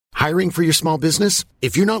Hiring for your small business?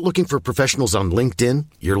 If you're not looking for professionals on LinkedIn,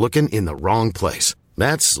 you're looking in the wrong place.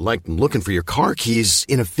 That's like looking for your car keys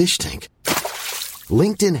in a fish tank.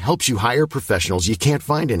 LinkedIn helps you hire professionals you can't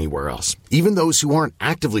find anywhere else, even those who aren't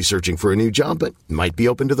actively searching for a new job but might be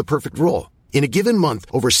open to the perfect role. In a given month,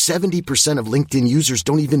 over 70% of LinkedIn users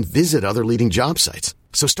don't even visit other leading job sites.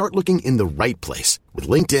 So start looking in the right place. With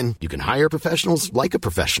LinkedIn, you can hire professionals like a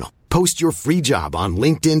professional. Post your free job on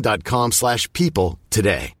linkedin.com/people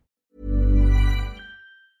today.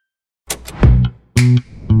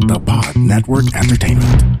 The Pod Network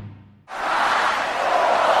Entertainment.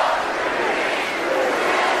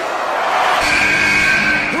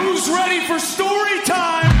 Who's ready for story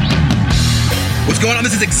time? What's going on?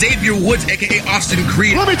 This is Xavier Woods, a.k.a. Austin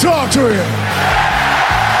Creed. Let me talk to you.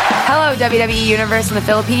 Hello, WWE Universe in the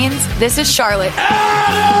Philippines. This is Charlotte.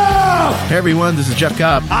 Adam! Hey, everyone. This is Jeff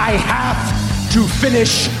Cobb. I have to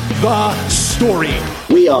finish the story.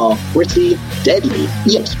 We are pretty deadly.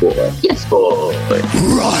 Yes, boy. Yes, boy.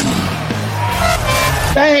 Run!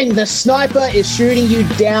 Bang! The sniper is shooting you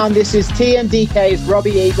down. This is TMDK's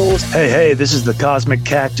Robbie Eagles. Hey, this is the Cosmic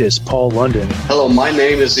Cactus, Paul London. Hello, my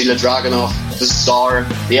name is Ilya Dragunov, the Czar,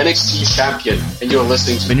 the NXT champion, and you're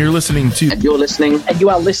listening to... And you're listening to... And you're listening... And you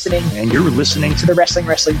are listening... And you're listening to the Wrestling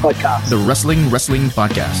Podcast. The Wrestling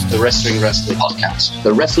Podcast. The Wrestling Podcast.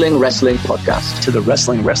 The Wrestling Podcast. To the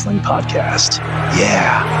Wrestling Podcast.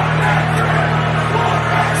 Yeah.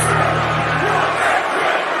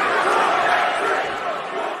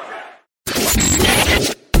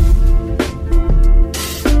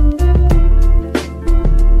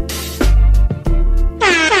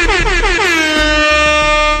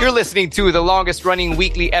 Listening to the longest running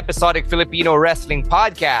weekly episodic Filipino wrestling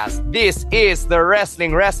podcast. This is the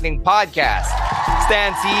Wrestling Podcast.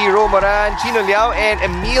 Stan C, Romoran, Chino Liao, and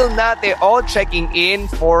Emil Nate all checking in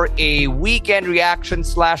for a weekend reaction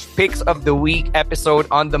 / picks of the week episode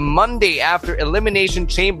on the Monday after Elimination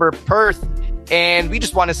Chamber Perth. And we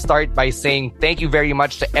just want to start by saying thank you very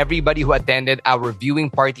much to everybody who attended our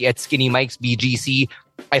viewing party at Skinny Mike's BGC.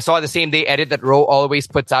 I saw the same day edit that Ro always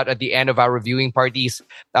puts out at the end of our viewing parties.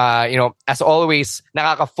 As always,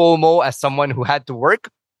 nakaka-FOMO as someone who had to work,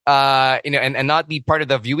 and not be part of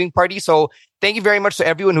the viewing party. So thank you very much to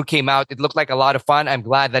everyone who came out. It looked like a lot of fun. I'm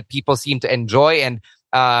glad that people seemed to enjoy and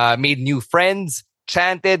made new friends,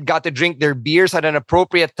 chanted, got to drink their beers at an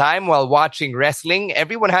appropriate time while watching wrestling.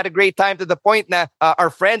 Everyone had a great time to the point na our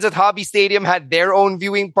friends at Hobby Stadium had their own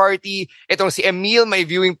viewing party. Itong si Emil may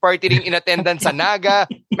viewing party rin in attendance sa Naga.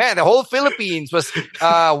 Man, the whole Philippines was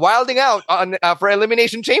wilding out on for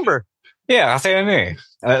Elimination Chamber. Yeah, kasi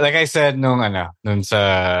like I said nung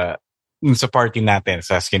sa party natin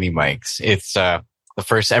sa Skinny Mike's, it's the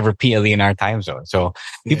first ever PLE in our time zone. So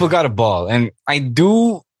people got a ball. And I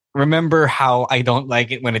do remember how I don't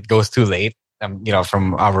like it when it goes too late.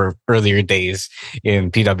 From our earlier days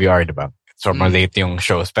in PWR, diba? So more late yung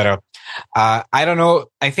shows. Pero I don't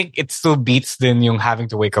know. I think it still beats than yung having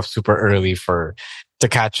to wake up super early to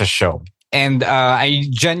catch a show. And I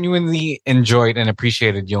genuinely enjoyed and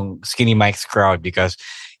appreciated yung Skinny Mike's crowd, because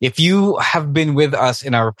if you have been with us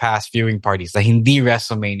in our past viewing parties, like hindi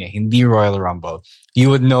WrestleMania, hindi Royal Rumble, you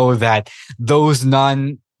would know that those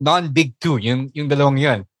non-Big Two, yung dalawang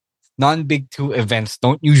yun, non-Big Two events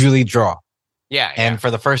don't usually draw. Yeah. And for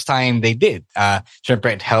the first time, they did.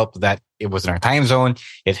 Syempre, it helped that it was in our time zone.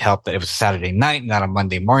 It helped that it was a Saturday night, not a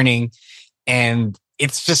Monday morning. And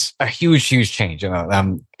it's just a huge, huge change.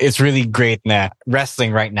 It's really great that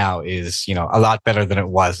wrestling right now is, a lot better than it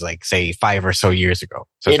was, like, say, 5 or so years ago.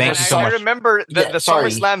 So thank you so much. I remember the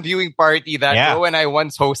SummerSlam viewing party that Joe and I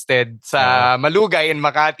once hosted sa Malugay in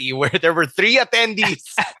Makati, where there were 3 attendees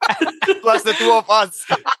plus the 2 of us.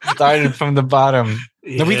 Started from the bottom.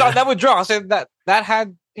 Yeah. We thought that would draw. So that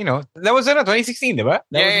had, that was in 2016, diba?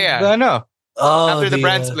 Yeah. After the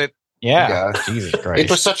brand split. Yeah. Jesus Christ. It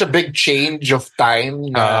was such a big change of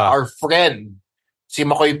time. Our friend, si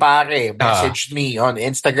Makoy Pare, messaged me on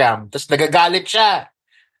Instagram. Tapos nagagalit siya.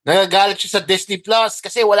 Nagagalit siya sa Disney Plus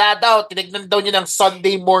kasi wala daw. Tinignan daw niya ng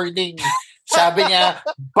Sunday morning. Sabi niya,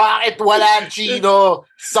 bakit wala, Chino?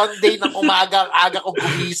 Sunday ng umaga, aga ko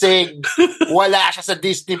gumising. Wala siya sa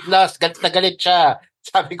Disney Plus. Galit na galit siya.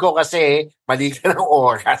 Sabi ko kasi, mali ka ng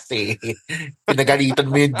oras eh. Pinagalitan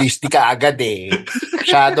mo yung Disney ka agad eh.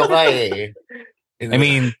 Shadow ka eh. I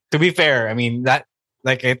mean, to be fair, that,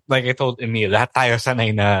 like I told Emil, lahat tayo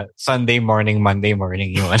sanay na Sunday morning, Monday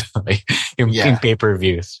morning yung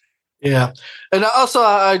pay-per-views. Yeah. And also,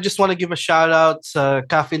 I just want to give a shout out to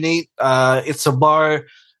Caffeinate. It's a bar,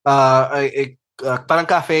 a parang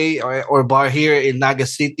cafe or bar here in Naga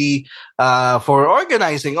City for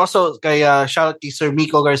organizing. Also, kaya shout out to Sir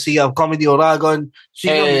Miko Garcia of Comedy Oragon.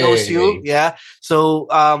 Chino knows you. Yeah. So,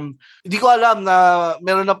 hindi ko alam na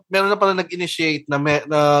meron na pala nag-initiate na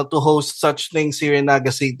to host such things here in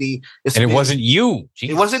Naga City. And it wasn't you.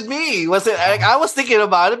 It wasn't me. I was thinking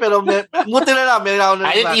about it, pero buti na lang.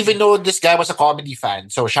 I didn't even know this guy was a comedy fan.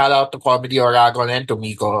 So shout out to Comedy Oragon and to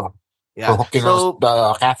Miko. Yeah. For hooking us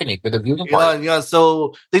the caffeinate with the viewing part. Yeah.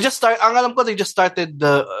 So they just started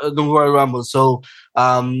the Royal Rumble. So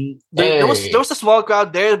there was a small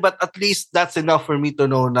crowd there, but at least that's enough for me to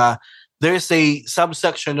know na there's a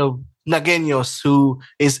subsection of Nagueños who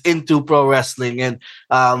is into pro wrestling, and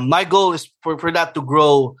my goal is for that to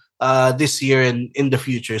grow this year and in the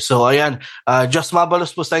future. So ayan, just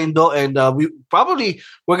mabalos po sa Indo, and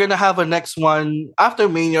we're gonna have a next one after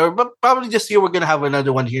Mania, but probably this year we're gonna have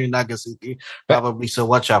another one here in Naga City, probably. So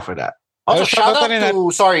watch out for that. Also, shout out to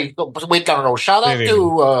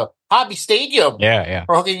Hobby Stadium. Yeah.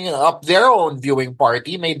 For hooking up their own viewing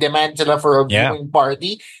party. May demand sila for a viewing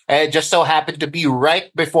party. And just so happened to be right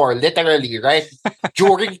before, literally, right?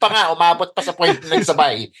 During pa nga, umabot pa sa point na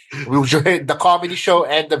nagsabay. The comedy show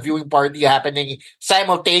and the viewing party happening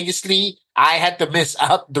simultaneously. I had to miss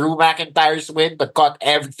out Drew McIntyre's win, but caught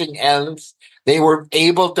everything else. They were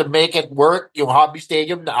able to make it work. Yung Hobby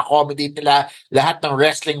Stadium, na-accommodate nila lahat ng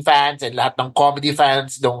wrestling fans and lahat ng comedy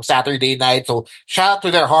fans nung Saturday night. So shout out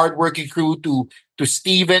to their hardworking crew, to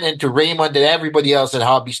Steven and to Raymond and everybody else at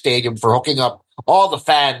Hobby Stadium for hooking up all the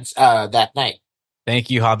fans that night.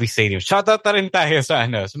 Thank you, Hobby Stadium. Shoutout na rin tayo sa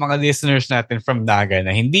mga listeners natin from Naga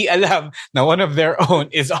na hindi alam na one of their own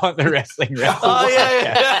is on the Wrestling Rebel.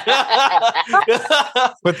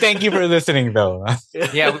 But thank you for listening, though.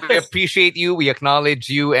 Yeah, we appreciate you. We acknowledge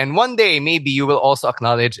you. And one day, maybe you will also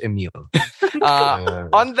acknowledge Emil.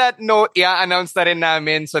 On that note, announce na rin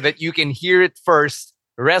namin so that you can hear it first.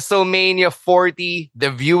 WrestleMania 40,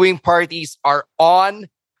 the viewing parties are on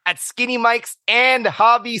at Skinny Mike's and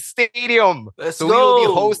Hobby Stadium. So we will be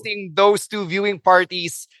hosting those two viewing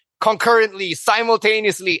parties concurrently,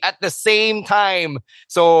 simultaneously, at the same time.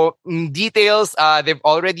 So details, they've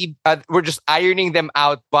already, we're just ironing them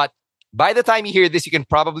out. But by the time you hear this, you can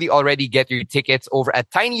probably already get your tickets over at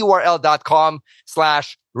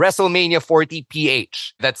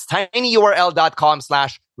tinyurl.com/WrestleMania40PH. That's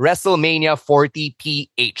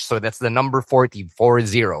tinyurl.com/WrestleMania40PH. So that's the number 40. You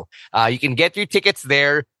can get your tickets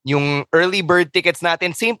there. Yung early bird tickets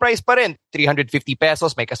natin, same price pa rin. 350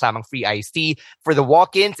 pesos, may kasamang free iced tea. For the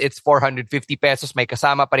walk-ins, it's 450 pesos, may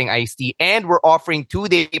kasama pa ring iced tea. And we're offering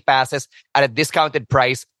 2-day passes at a discounted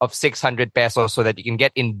price of 600 pesos so that you can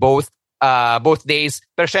get in both days,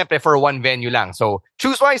 pero syempre for one venue lang. So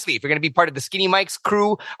choose wisely. If you're going to be part of the Skinny Mike's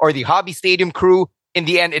crew or the Hobby Stadium crew, in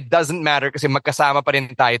the end, it doesn't matter kasi magkasama pa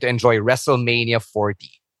rin tayo to enjoy WrestleMania 40.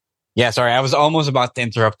 Yeah, sorry, I was almost about to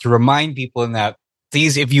interrupt to remind people that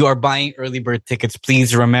please, if you are buying early bird tickets,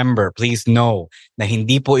 please remember, please know na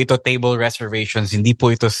hindi po ito table reservations, hindi po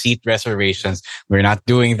ito seat reservations. We're not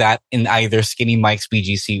doing that in either Skinny Mike's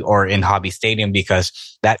BGC or in Hobby Stadium because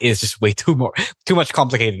that is just way too much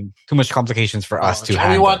complications for us to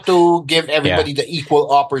handle. We want to give everybody the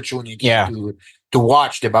equal opportunity to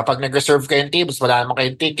watch, diba? Pag nag-reserve kayo ng tables, wala naman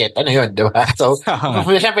kayong ticket. Ano yun, diba? So,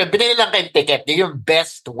 syempre, binili lang kayong ticket. Yun yung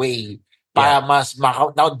best way para mas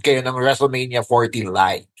maka-count kayo ng WrestleMania 40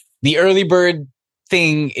 live. The early bird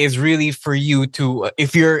thing is really for you to,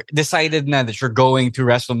 if you're decided na that you're going to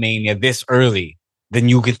WrestleMania this early, then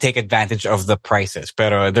you can take advantage of the prices.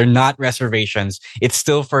 Pero they're not reservations. It's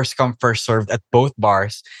still first come, first served at both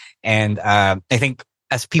bars. And I think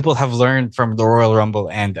as people have learned from the Royal Rumble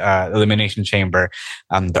and Elimination Chamber,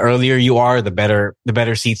 the earlier you are, the better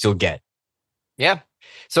seats you'll get. Yeah.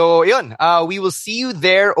 So, yun, we will see you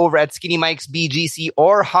there over at Skinny Mike's BGC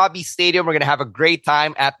or Hobby Stadium. We're going to have a great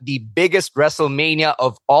time at the biggest WrestleMania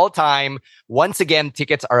of all time. Once again,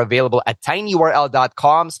 tickets are available at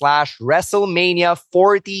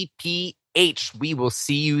tinyurl.com/WrestleMania40PH. We will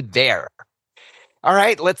see you there. All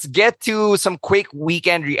right, let's get to some quick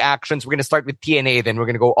weekend reactions. We're going to start with TNA, then we're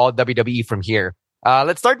going to go all WWE from here.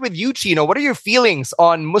 Let's start with you, Chino. What are your feelings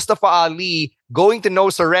on Mustafa Ali going to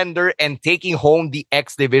No Surrender and taking home the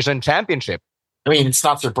X Division Championship? I mean, it's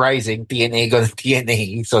not surprising. TNA got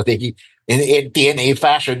TNA. So they, in TNA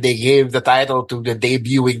fashion, they gave the title to the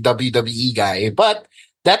debuting WWE guy. But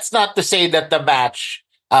that's not to say that the match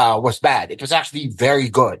was bad. It was actually very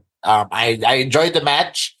good. I enjoyed the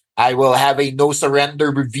match. I will have a No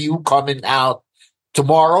Surrender review coming out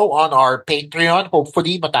tomorrow on our Patreon.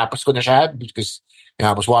 Hopefully, matapos ko na siya because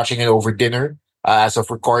I was watching it over dinner. as of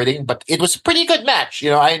recording, but it was a pretty good match.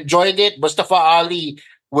 I enjoyed it. Mustafa Ali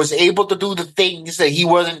was able to do the things that he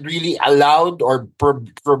wasn't really allowed or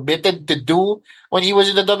permitted to do when he was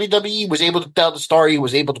in the WWE. He was able to tell the story. He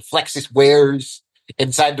was able to flex his wares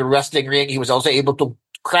inside the wrestling ring. He was also able to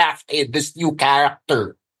craft this new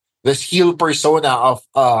character, this heel persona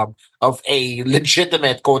of a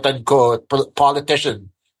legitimate quote unquote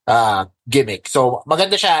politician gimmick. So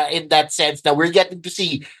maganda siya in that sense that we're getting to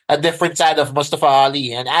see a different side of Mustafa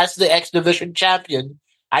Ali. And as the X Division champion,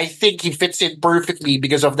 I think he fits in perfectly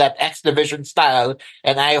because of that X Division style,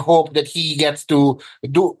 and I hope that he gets to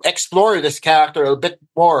explore this character a bit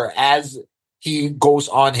more as he goes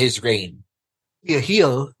on his reign. Yeah,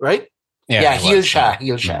 heel, right? Yeah, heel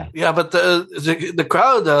siya. Yeah, but the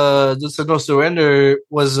crowd, just No Surrender,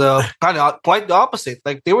 was kind of quite the opposite.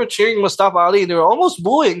 Like, they were cheering Mustafa Ali, and they were almost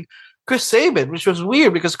booing Chris Sabin, which was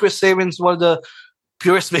weird because Chris Sabin's one of the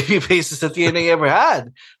purest baby faces that TNA ever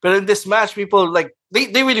had. But in this match, people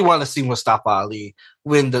they really want to see Mustafa Ali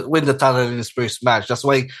win the title in his first match. That's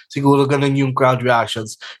why siguro ganun yung crowd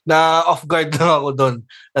reactions. Na off guard lang ako dun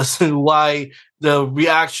as to why the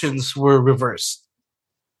reactions were reversed.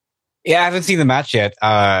 Yeah, I haven't seen the match yet.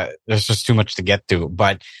 There's just too much to get to,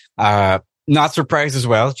 but not surprised as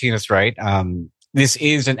well. Gina's right. This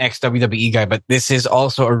is an ex-WWE guy, but this is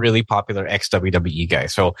also a really popular ex-WWE guy.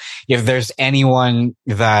 So if there's anyone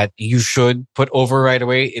that you should put over right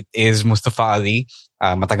away, it is Mustafa Ali.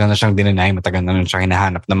 Matagal na siyang dinenay, matagal na siyang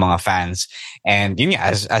hinahanap ng mga fans. And yun,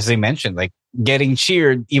 as they mentioned, like getting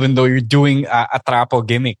cheered even though you're doing a trapo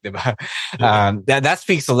gimmick, diba? That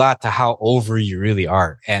speaks a lot to how over you really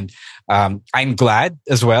are. And I'm glad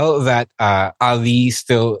as well that Ali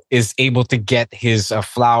still is able to get his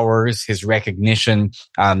flowers, his recognition.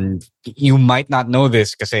 You might not know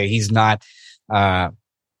this because he's not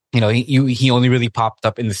he only really popped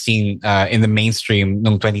up in the scene in the mainstream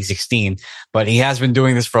in 2016, but he has been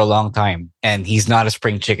doing this for a long time, and he's not a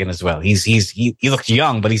spring chicken as well. He looks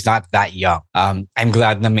young, but he's not that young. I'm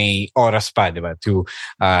glad na may oras pa, diba, to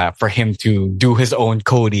for him to do his own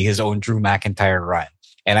Cody, his own Drew McIntyre run.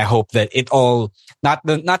 And I hope that it all, not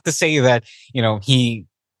to say that he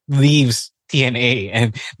leaves TNA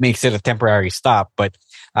and makes it a temporary stop, but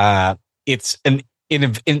it's an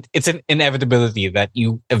inevitability that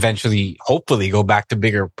you eventually, hopefully, go back to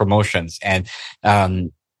bigger promotions and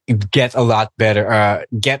get a lot better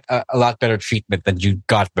treatment than you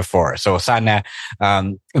got before. So sana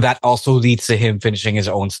that also leads to him finishing his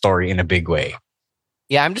own story in a big way.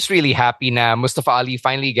 Yeah, I'm just really happy na Mustafa Ali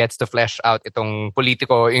finally gets to flesh out itong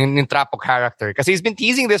politiko, yung trapo character. Because he's been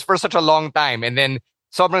teasing this for such a long time, and then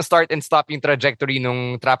sobrang start and stop yung trajectory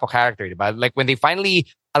nung trapo character, diba? Like when they finally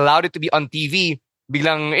allowed it to be on TV,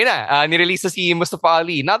 biglang nirelease na si Mustafa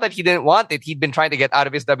Ali. Not that he didn't want it. He'd been trying to get out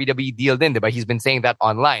of his WWE deal din, diba? He's been saying that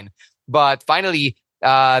online. But finally,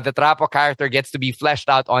 the Trapo character gets to be fleshed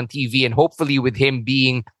out on TV, and hopefully with him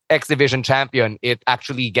being X Division champion, it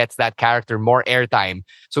actually gets that character more airtime,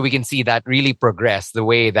 so we can see that really progress the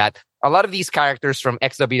way that a lot of these characters from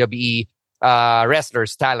ex-WWE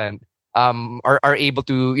wrestlers talent are able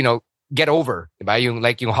to get over, diba?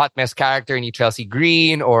 Yung Hot Mess character ni Chelsea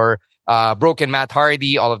Green, or Broken Matt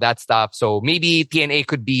Hardy, all of that stuff. So maybe TNA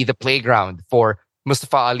could be the playground for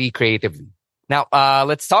Mustafa Ali creatively. Now,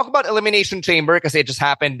 let's talk about Elimination Chamber, because it just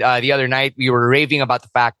happened the other night. We were raving about the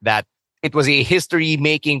fact that it was a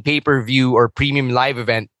history-making pay-per-view or premium live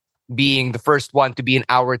event, being the first one to be in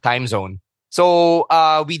our time zone. So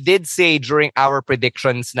we did say during our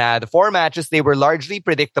predictions na the 4 matches, they were largely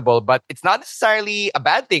predictable, but it's not necessarily a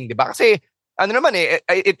bad thing, diba? Kasi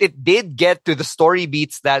it did get to the story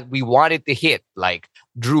beats that we wanted to hit. Like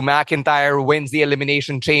Drew McIntyre wins the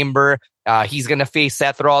Elimination Chamber. He's going to face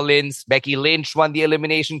Seth Rollins. Becky Lynch won the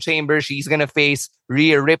Elimination Chamber. She's going to face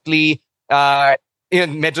Rhea Ripley.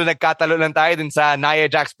 Medyo nagkatalo lang tayo dun sa Nia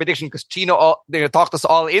Jax prediction because Chino talked us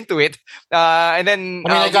all into it. And then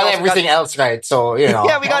I got everything else right. So,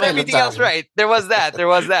 yeah, we got everything else right. There was that,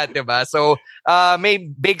 diba? So, may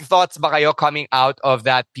big thoughts ba kayo coming out of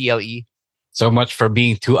that PLE? So much for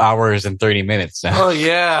being 2 hours and 30 minutes. Oh,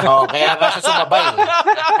 yeah. Kaya nga siya sumabay.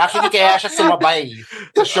 Actually, kaya siya sumabay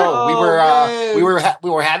sa show. We were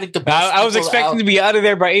having to bust I was expecting to be out of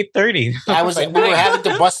there by 8:30. We were having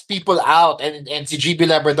to bust people out, and si GB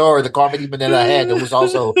Labrador, the Comedy Manila head, who was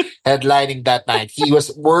also headlining that night, he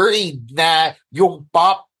was worried na yung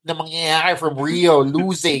pop na mangyayari from Rio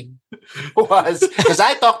losing was, because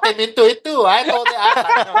I talked him into it too. I told him,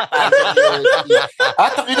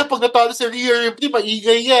 pag natalo sa Rio Ripley,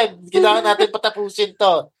 maingay yan. Kailangan natin patapusin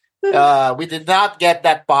to. We did not get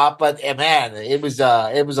that pop, but man, it was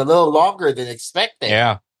a little longer than expected.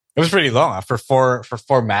 Yeah. It was pretty long for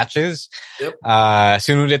four matches. Yep.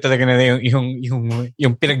 Sinulit talaga nila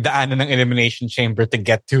yung pinagdaanan ng Elimination Chamber to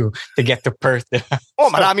get to Perth.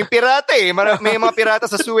 Maraming pirata eh. May mga pirata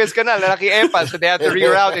sa Suez Canal na naki-epas, so they have to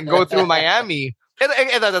reroute and go through Miami.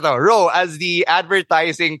 Ito. Ro, as the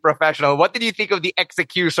advertising professional, what did you think of the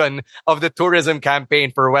execution of the tourism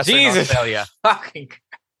campaign for Western Australia? Fucking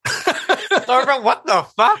what the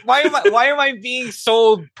fuck? Why am I being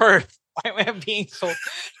sold Perth? Why am I being sold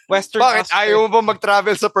Western Bakit? Australia? Ayaw mo ba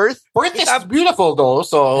mag-travel sa Perth? Perth is beautiful though,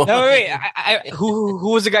 so... No, wait.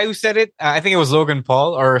 Who was the guy who said it? I think it was Logan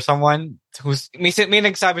Paul or someone who's... May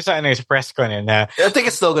nagsabi sa press con I think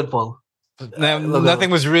it's Logan Paul. Nothing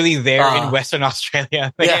was really there in Western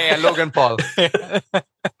Australia. Yeah, Logan Paul.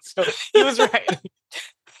 So he was right.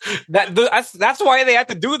 That's why they had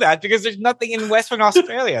to do that, because there's nothing in Western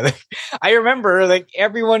Australia. I remember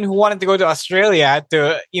everyone who wanted to go to Australia had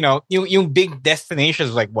to, yung big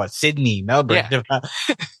destinations like Sydney, Melbourne.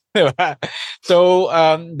 Yeah. So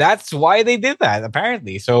that's why they did that,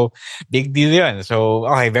 apparently. So big deal yun. So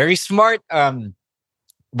okay, very smart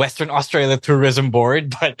Western Australia Tourism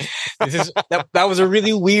Board, but this is that was a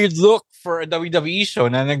really weird look for a WWE show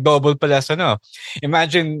na nag-double pala sa no.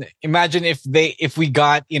 Imagine if we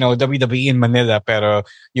got, WWE in Manila pero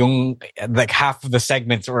yung half of the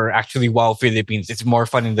segments were actually Wow Philippines. It's more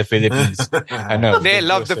fun in the Philippines. I know. They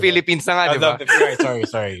love the Philippines na nga, di ba?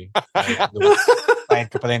 Sorry.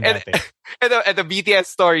 Ito BTS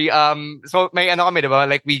story. So may kami, di ba?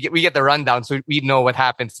 Like we get the rundown so we know what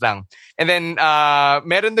happens lang. And then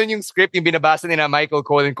meron dun yung script yung binabasa nila Michael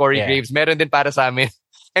Cole and Corey Graves. Meron din para sa amin.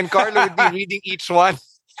 And Carlo would be reading each one.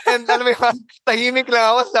 And alam mo yun, tahimik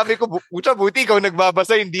lang ako. Sabi ko, buti ikaw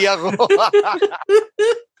nagbabasa, hindi ako.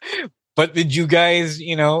 But did you guys,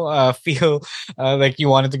 feel like you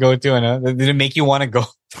wanted to go to, did it make you want to go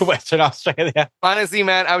to Western Australia? Honestly,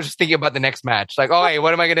 man, I was just thinking about the next match. Like, okay,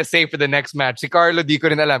 what am I gonna say for the next match? Si Carlo, di ko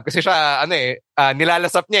rin alam. Kasi siya,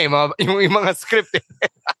 nilalasap niya yung mga script.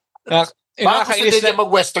 Baka kasi din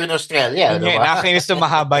mag-Western Australia. Nakakainis na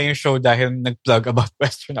mahaba yung show dahil nag-plug about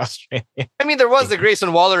Western Australia. I mean, there was the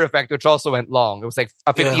Grayson Waller effect, which also went long. It was like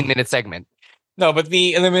a 15-minute segment. No, but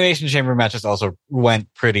the Elimination Chamber matches also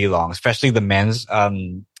went pretty long, especially the men's.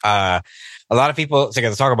 A lot of people, so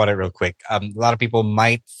let's talk about it real quick. A lot of people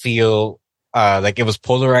might feel like it was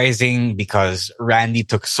polarizing because Randy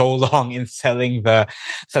took so long in selling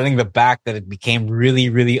the back that it became really,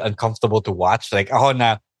 really uncomfortable to watch. Like,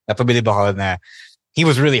 napabilib ako na he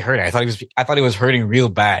was really hurting. I thought he was hurting real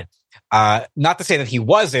bad. Not to say that he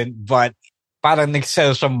wasn't, but parang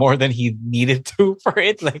nag-sell siya more than he needed to for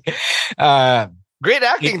it. Great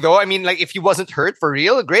acting though. I mean, like if he wasn't hurt for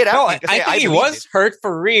real, great acting. No, I think he was hurt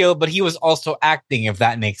for real, but he was also acting, if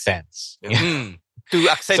that makes sense. Yeah. To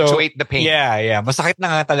accentuate the pain. Yeah. Masakit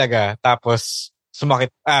na nga talaga. Tapos sumakit.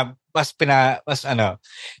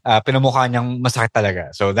 Pinamukha niyang masakit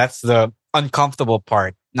talaga. So that's the uncomfortable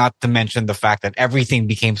part. Not to mention the fact that everything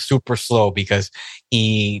became super slow because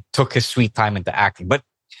he took his sweet time into acting. But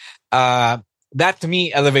that to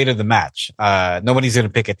me elevated the match. Nobody's going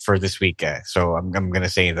to pick it for this week. So I'm going to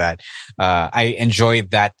say that I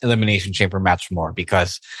enjoyed that Elimination Chamber match more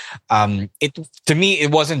because to me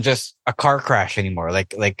it wasn't just a car crash anymore.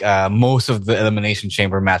 Like most of the Elimination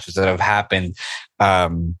Chamber matches that have happened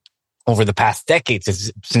over the past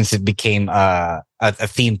decades since it became a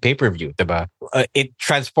themed pay-per-view, diba? It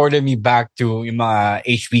transported me back to yung mga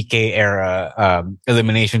HBK era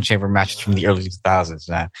Elimination Chamber matches from the early 2000s.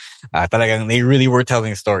 Talagang they really were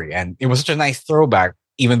telling a story, and it was such a nice throwback.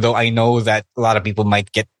 Even though I know that a lot of people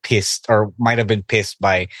might get pissed or might have been pissed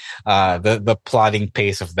by the plodding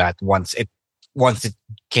pace of that once it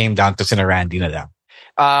came down to Sina Randy na lang.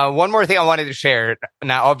 One more thing I wanted to share.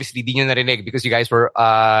 Now, obviously, di nyo narinig because you guys were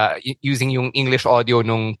using yung English audio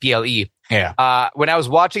nung PLE. Yeah. When I was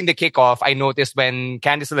watching the kickoff, I noticed when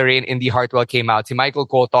Candice LeRae and Indy Hartwell came out, si Michael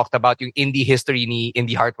Cole talked about yung indie history ni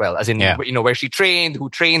Indy Hartwell, as in, where she trained, who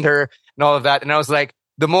trained her, and all of that. And I was like,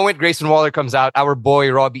 the moment Grayson Waller comes out, our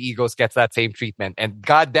boy Robbie Eagles gets that same treatment. And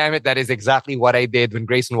god damn it, that is exactly what I did when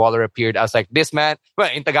Grayson Waller appeared. I was like, this man,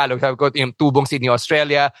 well, in Tagalog, sabi ko, yung tubong Sydney,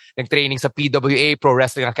 Australia, nag-training sa PWA, Pro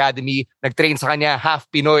Wrestling Academy, nag-train sa kanya, half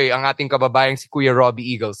Pinoy, ang ating kababayang si Kuya Robbie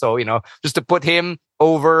Eagles. So, just to put him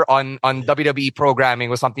over on WWE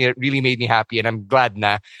programming was something that really made me happy. And I'm glad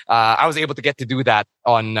na I was able to get to do that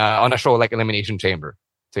on a show like Elimination Chamber.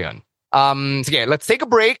 So, yun. Sige, let's take a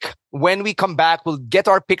break. When we come back, we'll get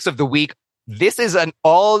our picks of the week. This is an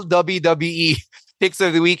all WWE Picks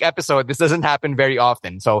of the Week episode. This doesn't happen very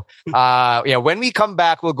often. So, when we come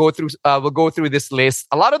back, we'll go through this list.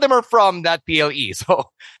 A lot of them are from that PLE.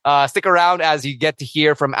 So, stick around as you get to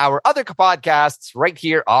hear from our other podcasts right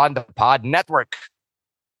here on the Pod Network.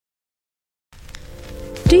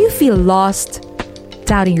 Do you feel lost,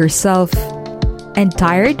 doubting yourself, and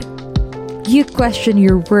tired? You question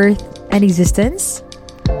your worth and existence?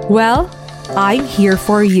 Well, I'm here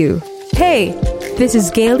for you. Hey, this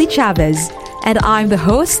is Gailey Chavez, and I'm the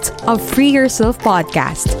host of Free Yourself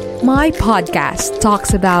Podcast. My podcast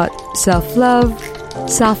talks about self-love,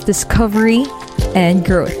 self-discovery, and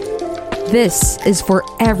growth. This is for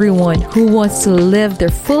everyone who wants to live their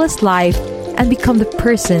fullest life and become the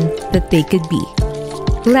person that they could be.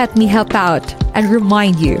 Let me help out and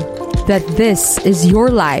remind you that this is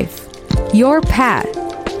your life, your path,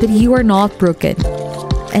 that you are not broken,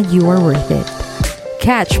 and you are worth it.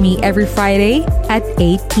 Catch me every Friday at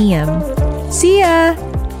 8 p.m. See ya!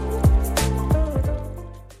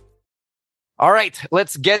 All right,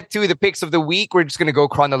 let's get to the picks of the week. We're just going to go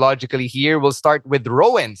chronologically here. We'll start with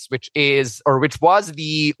Rowan's, which was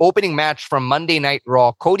the opening match from Monday Night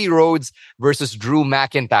Raw, Cody Rhodes versus Drew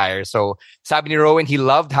McIntyre. So, sabi ni Rowan, he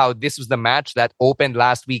loved how this was the match that opened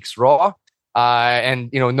last week's Raw. And,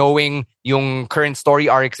 knowing yung current story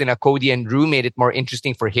arcs in Cody and Drew made it more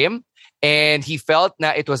interesting for him. And he felt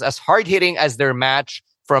that it was as hard-hitting as their match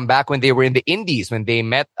from back when they were in the Indies, when they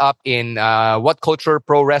met up in What Culture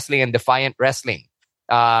Pro Wrestling and Defiant Wrestling.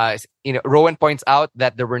 Rowan points out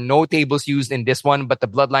that there were no tables used in this one, but the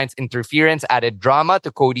Bloodline's interference added drama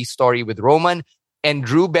to Cody's story with Roman, and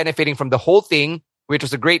Drew benefiting from the whole thing, which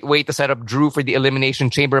was a great way to set up Drew for the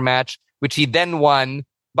Elimination Chamber match, which he then won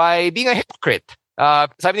by being a hypocrite.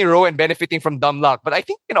 Sabi ni Rowan, benefiting from dumb luck. But I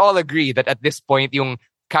think we can all agree that at this point, yung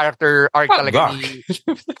character arc talaga ni...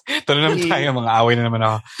 Ito na naman tayo, mga away na naman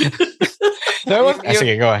ako.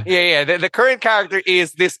 Sige, go on. Yeah. The current character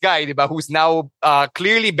is this guy, diba, who's now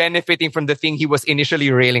clearly benefiting from the thing he was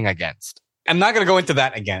initially railing against. I'm not going to go into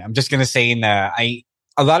that again. I'm just going to say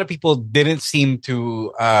a lot of people didn't seem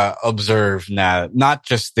to observe not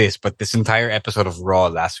just this, but this entire episode of Raw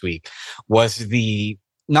last week was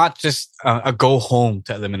not just a go home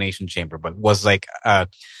to Elimination Chamber, but was like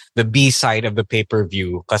the B side of the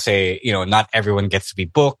pay-per-view. Kasi, not everyone gets to be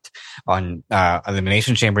booked on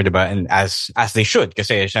Elimination Chamber, diba? And as they should,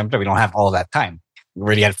 kasi syempre we don't have all that time. We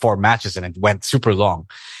already had 4 matches and it went super long.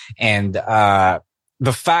 And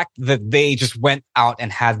the fact that they just went out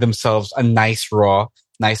and had themselves a nice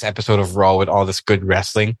episode of Raw with all this good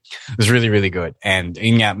wrestling was really, really good. And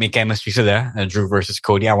may chemistry sila, Drew versus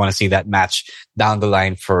Cody. I want to see that match down the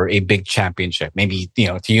line for a big championship. Maybe,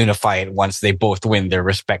 to unify it once they both win their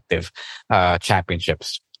respective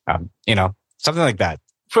championships. Something like that.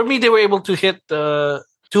 For me, they were able to hit 2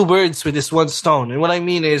 birds with this one stone. And what I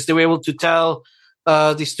mean is they were able to tell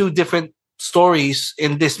these 2 different stories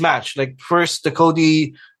in this match. Like first, the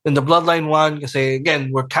Cody and the Bloodline one, kasi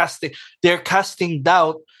again, they're casting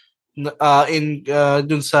doubt in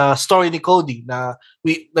dun sa story ni Cody. Na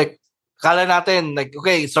we kala natin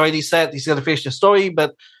okay, it's already set, he's gonna finish the story,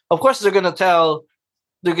 but of course they're gonna tell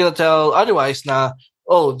otherwise. Na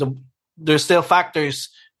there's still factors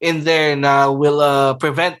in there na will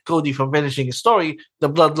prevent Cody from finishing his story. The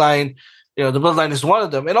Bloodline is one of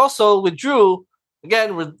them, and also with Drew,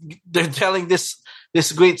 again, they're telling this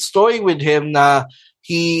great story with him.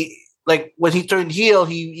 He, when he turned heel,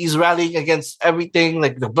 he's rallying against everything,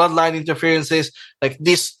 like the Bloodline interferences. Like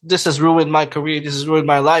this has ruined my career. This has ruined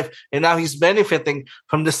my life. And now he's benefiting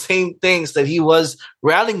from the same things that he was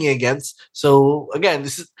rallying against. So again,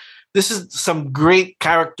 this is some great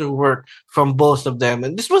character work from both of them.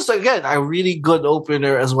 And this was, again, a really good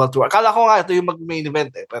opener as well too. Akala ko nga ito yung mag-main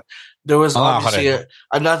event, but there was obviously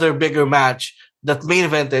another bigger match that main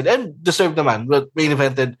evented and deserved the man, but main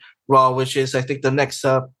evented Raw, which is I think the next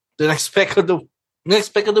pick of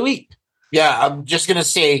the week. Yeah, I'm just gonna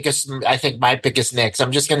say, because I think my pick is next.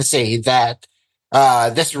 I'm just gonna say that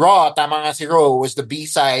this Raw, tama nga si Raw, was the B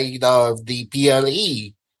side of the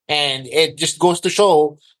PLE, and it just goes to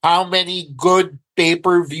show how many good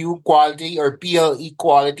pay-per-view quality or PLE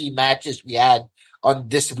quality matches we had on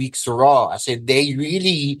this week's Raw. I said they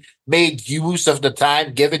really made use of the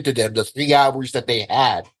time given to them, the 3 hours that they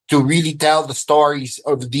had, to really tell the stories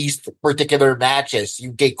of these particular matches.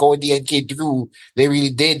 UK Cody and K Drew, they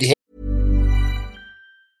really did.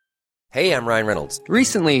 Hey, I'm Ryan Reynolds.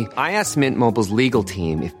 Recently, I asked Mint Mobile's legal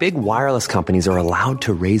team if big wireless companies are allowed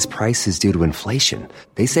to raise prices due to inflation.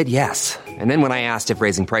 They said yes. And then when I asked if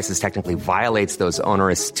raising prices technically violates those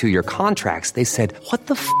onerous 2-year contracts, they said, "What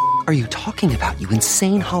the f*** are you talking about, you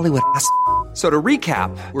insane Hollywood ass?" So to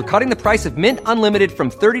recap, we're cutting the price of Mint Unlimited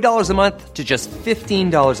from $30 a month to just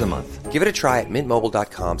 $15 a month. Give it a try at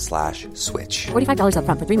mintmobile.com/switch. $45 up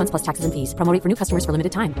front for 3 months plus taxes and fees. Promo rate for new customers for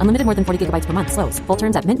limited time. Unlimited more than 40 gigabytes per month. Slows full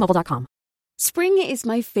terms at mintmobile.com. Spring is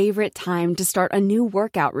my favorite time to start a new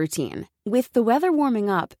workout routine. With the weather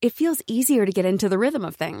warming up, it feels easier to get into the rhythm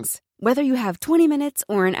of things. Whether you have 20 minutes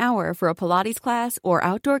or an hour for a Pilates class or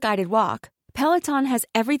outdoor guided walk, Peloton has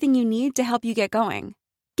everything you need to help you get going.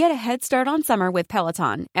 Get a head start on summer with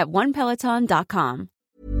Peloton at onepeloton.com.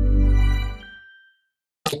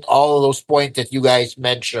 All of those points that you guys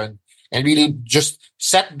mentioned and really just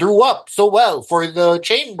set Drew up so well for the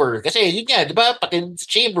Chamber. Kasi yun nga, di ba, pati sa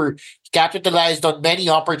Chamber, capitalized on many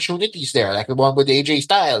opportunities there, like the one with AJ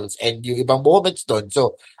Styles and yung ibang moments done.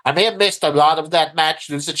 So I may have missed a lot of that match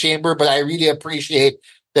dun sa Chamber, but I really appreciate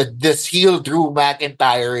that this heel Drew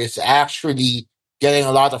McIntyre is actually getting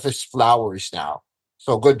a lot of his flowers now.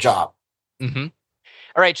 So good job. Mm-hmm.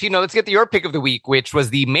 All right, Chino, let's get to your pick of the week, which was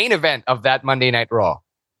the main event of that Monday Night Raw.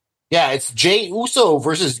 Yeah, it's Jey Uso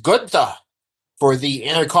versus Gunther for the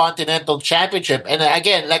Intercontinental Championship. And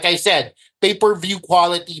again, like I said, pay-per-view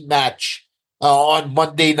quality match on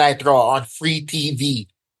Monday Night Raw on free TV.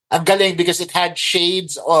 Ang galing because it had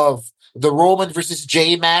shades of the Roman versus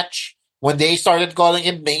Jey match. When they started calling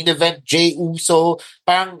him main event Jey Uso,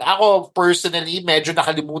 parang ako personally, medyo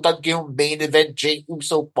nakalimutan ko yung main event Jey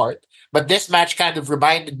Uso part. But this match kind of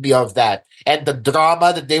reminded me of that. And the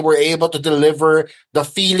drama that they were able to deliver, the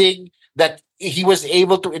feeling that he was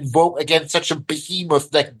able to invoke against such a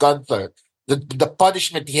behemoth like Gunther. The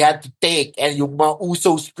punishment he had to take and yung mga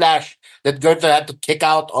Uso splash that Gunther had to kick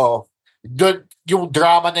out of. Dun, yung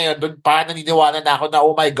drama na yun, dun parang naniniwala na ako na,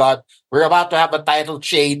 oh my God, we're about to have a title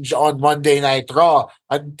change on Monday Night Raw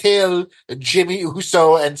until Jimmy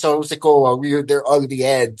Uso and Solo Sikoa reared their ugly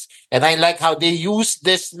heads. And I like how they used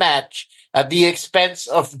this match at the expense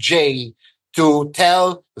of Jey to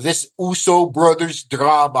tell this Uso brothers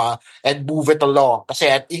drama and move it along. Kasi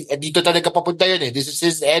dito talaga papunta yun eh. This is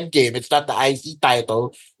his end game. It's not the IC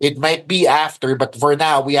title. It might be after, but for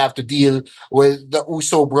now, we have to deal with the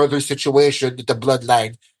Uso brothers situation that the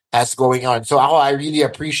bloodline has going on. So I really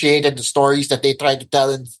appreciated the stories that they tried to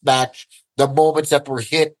tell in this match, the moments that were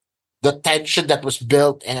hit, the tension that was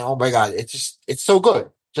built, and oh my God, it's so good.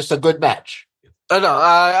 Just a good match.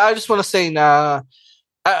 I just want to say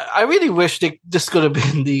I really wish this could have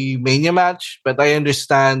been the Mania match, but I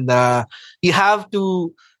understand you have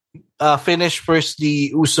to finish first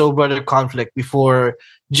the Uso brother conflict before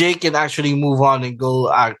Jey can actually move on and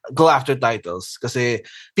go after titles. Because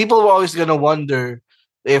people were always gonna wonder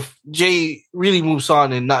if Jey really moves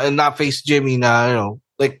on and not face Jimmy. What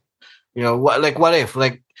if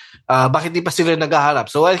bakit di pa sila naghaharap?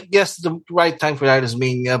 So I guess the right time for that is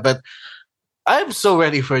Mania, but I'm so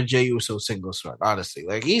ready for Jey Uso singles run, honestly.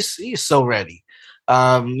 Like he's so ready.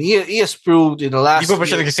 He has proved in the last year. Di ba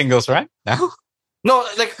siya singles run? No,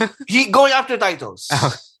 like he going after titles.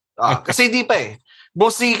 Kasi di pa eh.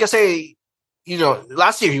 Mostly kasi,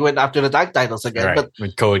 last year he went after the tag titles again. Right, but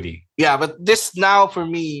with Cody. Yeah, but this now for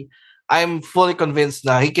me, I'm fully convinced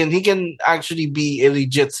that he can actually be a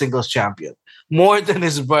legit singles champion. More than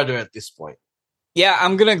his brother at this point. Yeah,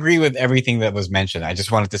 I'm going to agree with everything that was mentioned. I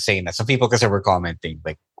just wanted to say that some people, because they were commenting,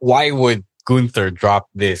 like, why would Gunther drop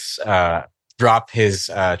his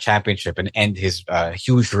championship and end his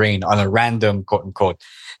huge reign on a random quote unquote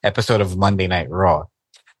episode of Monday Night Raw?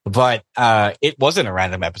 But it wasn't a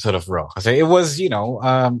random episode of Raw. Because it was, it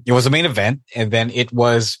was a main event, and then it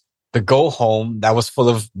was the go home that was full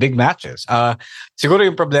of big matches. Siguro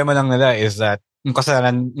yung problema lang nila is that yung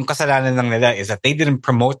kasalanan lang nila is that they didn't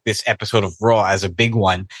promote this episode of Raw as a big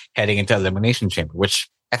one heading into Elimination Chamber, which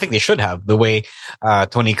I think they should have, the way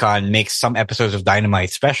Tony Khan makes some episodes of Dynamite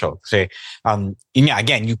special. So,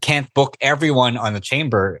 again, you can't book everyone on the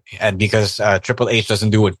Chamber and because Triple H doesn't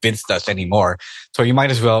do what Vince does anymore. So you might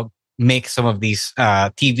as well make some of these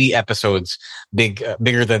TV episodes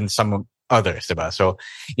bigger than some others, diba? So,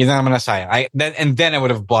 yun na naman na sayang. Then I would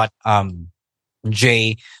have bought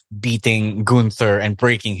Jey beating Gunther and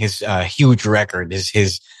breaking his huge record,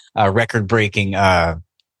 his record-breaking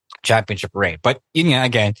championship reign. But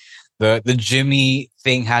again, the Jimmy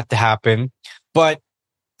thing had to happen. But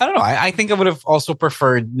I don't know. I think I would have also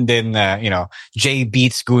preferred then Jey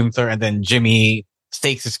beats Gunther and then Jimmy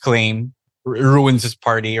stakes his claim, ruins his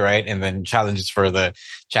party, right, and then challenges for the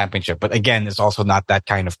championship. But again, it's also not that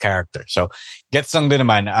kind of character. So gets lang din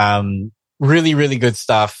naman. Really, really good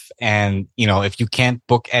stuff. And, if you can't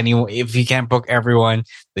book everyone,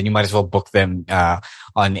 then you might as well book them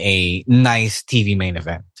on a nice TV main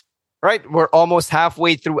event. Right, we're almost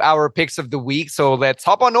halfway through our picks of the week, so let's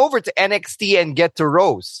hop on over to NXT and get to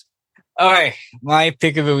Rose. Okay, my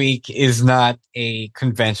pick of the week is not a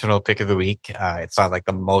conventional pick of the week. It's not like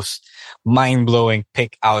the most mind-blowing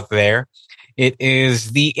pick out there. It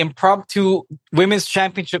is the impromptu women's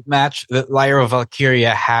championship match that Lyra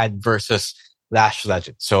Valkyria had versus Lash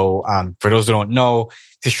Legend. So, for those who don't know,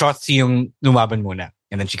 si Shotzi yung lumaban muna.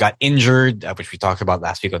 And then she got injured, which we talked about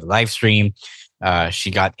last week on the live stream.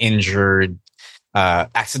 She got injured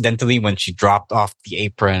accidentally when she dropped off the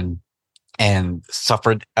apron and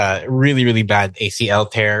suffered a really, really bad ACL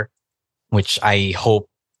tear, which I hope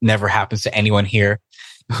never happens to anyone here.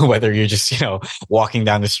 Whether you're just, walking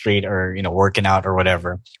down the street or, working out or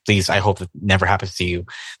whatever. Please, I hope it never happens to you.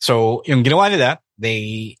 So, yung ginawa nila,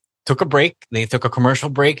 they took a break. They took a commercial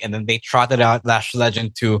break, and then they trotted out Lash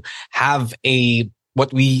Legend to have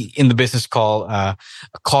what we in the business call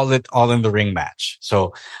it all in the ring match.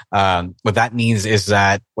 So, what that means is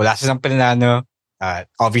that wala silang pinanalo,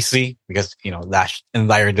 obviously, because, Lash and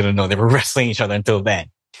Lyra didn't know they were wrestling each other until then.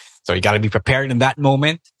 So you got to be prepared in that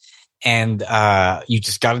moment, and you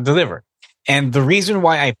just got to deliver. And the reason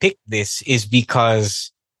why I picked this is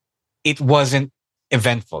because it wasn't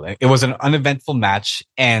eventful. It was an uneventful match,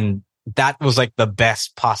 and that was like the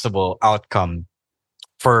best possible outcome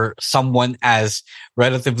for someone as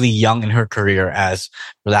relatively young in her career as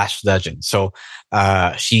Lash Legend. So,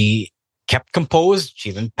 she kept composed.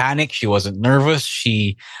 She didn't panic. She wasn't nervous.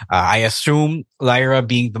 I assume Lyra,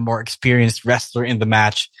 being the more experienced wrestler in the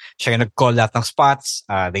match, siya yung nag-call lahat ng spots.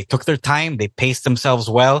 They took their time. They paced themselves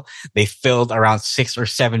well. They filled around 6 or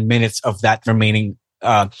 7 minutes of that the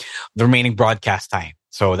remaining broadcast time.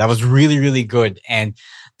 So that was really, really good. And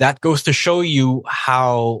that goes to show you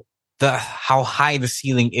how high the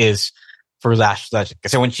ceiling is for Lash Legend.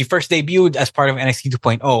 So when she first debuted as part of NXT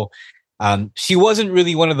 2.0, she wasn't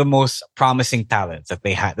really one of the most promising talents that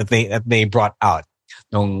they brought out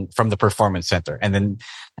from the Performance Center. And then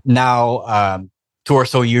now, 2 or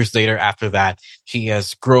so years later after that, she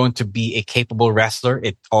has grown to be a capable wrestler.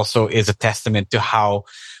 It also is a testament to how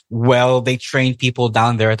well they train people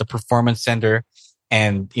down there at the Performance Center,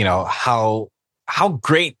 and how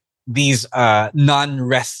great these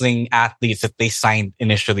non-wrestling athletes that they signed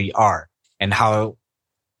initially are, and how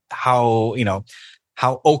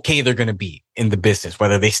okay they're going to be in the business,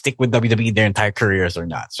 whether they stick with WWE their entire careers or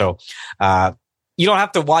not. So, you don't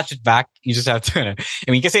have to watch it back. You just have to,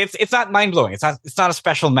 you can say it's not mind blowing. It's not a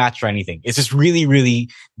special match or anything. It's just really,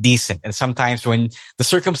 really decent. And sometimes when the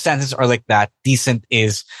circumstances are like that, decent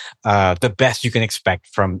is, the best you can expect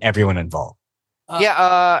from everyone involved.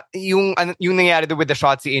 Yung nangyari with the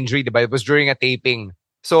Shotzi injury, diba? It was during a taping.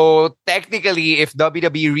 So technically, if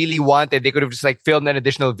WWE really wanted, they could have just filmed an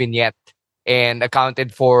additional vignette and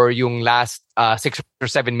accounted for yung last 6 or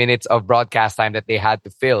 7 minutes of broadcast time that they had to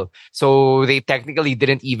fill. So they technically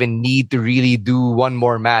didn't even need to really do one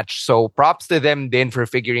more match. So props to them then for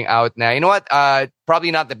figuring out na, you know what, probably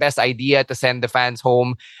not the best idea to send the fans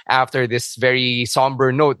home after this very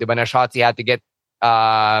somber note. Diba na Shotzi had to get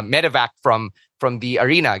medevac from the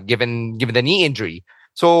arena given the knee injury.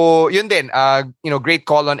 So yun din, great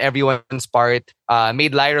call on everyone's part.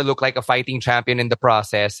 Made Lyra look like a fighting champion in the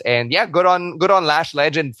process. And yeah, good on Lash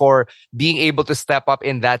Legend for being able to step up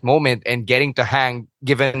in that moment and getting to hang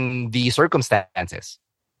given the circumstances.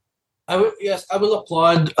 I will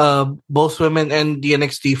applaud both women and the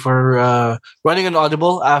NXT for running an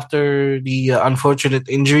audible after the unfortunate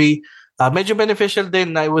injury. Medyo beneficial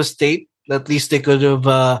din na it was taped. At least they could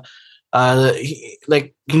have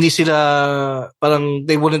hindi sila parang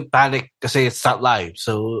they wouldn't panic kasi it's not live.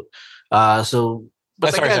 So but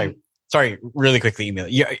sorry, really quickly, Emil.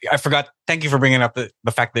 I forgot. Thank you for bringing up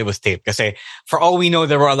the fact that it was taped. Kasi for all we know,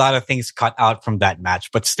 there were a lot of things cut out from that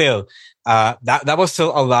match. But still, that was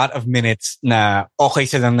still a lot of minutes na okay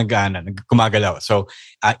silang gumagalaw. So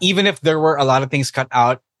even if there were a lot of things cut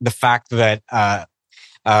out, the fact that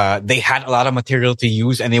they had a lot of material to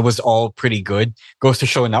use and it was all pretty good goes to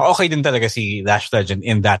show now okay din talaga si Lash Legend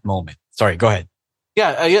in that moment. Sorry, go ahead.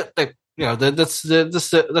 That's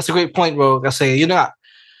a great point, bro. Kasi wala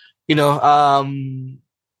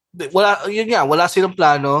silang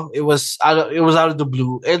plano. It was out of the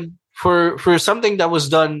blue, and for something that was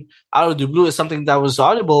done out of the blue is something that was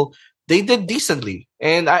audible. They did decently,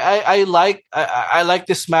 and I like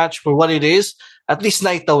this match for what it is. At least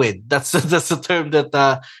naitawid. That's the term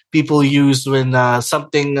that people use when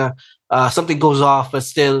something goes off, but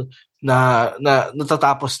still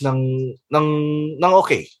natatapos ng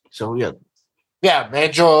okay. So yeah. Yeah,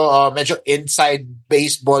 medyo inside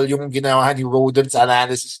baseball yung ginawa ni Rodon's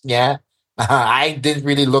analysis niya. I didn't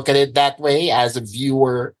really look at it that way as a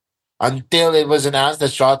viewer. until it was announced that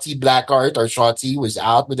Shotzi Blackheart or Shotzi was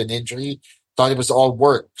out with an injury. Thought it was all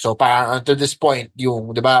work. So parang until this point,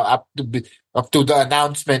 yung, diba, up to the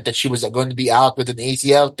announcement that she was going to be out with an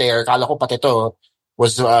ACL tear, kala ko pati to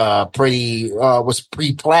was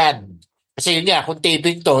pre-planned. Kasi yun nga, kung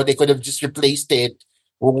taping to, they could have just replaced it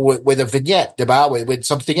with a vignette, diba? With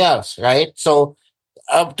something else, right? So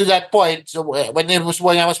up to that point, so when I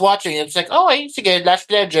was watching, it was like, oh, sige,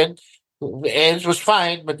 Last Legend, and it was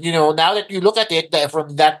fine. But now that you look at it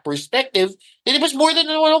from that perspective, then it was more than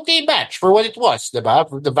an okay match for what it was, diba?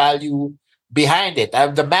 For the value behind it.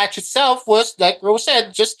 The match itself was, like Rose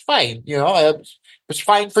said, just fine. It was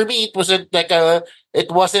fine for me.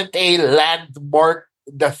 It wasn't a landmark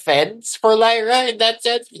defense for Lyra in that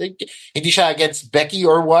sense. Hindi siya against Becky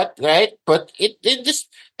or what, right? But in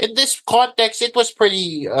this context, it was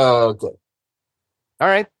pretty good. All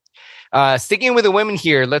right. Sticking with the women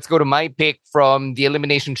here, let's go to my pick from the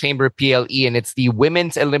Elimination Chamber PLE, and it's the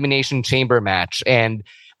Women's Elimination Chamber match. And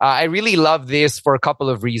I really love this for a couple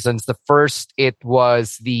of reasons. The first, it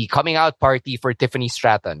was the coming out party for Tiffany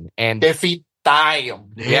Stratton. And Tiffy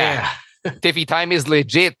time. Yeah. Tiffy time is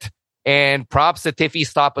legit. And props to Tiffy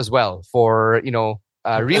Stop as well for,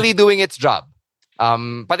 really doing its job.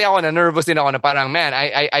 Pati ako na nervous din ako na parang, man,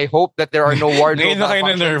 I hope that there are no wardrobe malfunctions.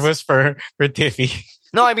 Ngayon na nervous for Tiffy.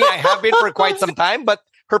 No, I mean, I have been for quite some time, but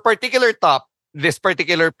her particular top, this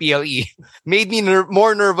particular PLE, made me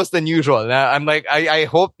more nervous than usual. I'm like, I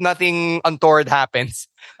hope nothing untoward happens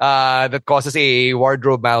that causes a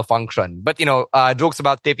wardrobe malfunction. But, jokes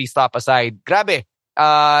about Tiffy Stop aside, grabe.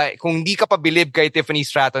 Kung di ka pa believe kay Tiffany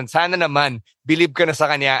Stratton, sana naman believe ka na sa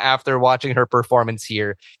kanya after watching her performance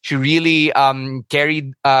here. She really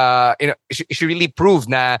carried, she really proved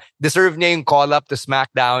na deserve niya yung call up to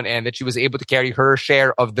SmackDown and that she was able to carry her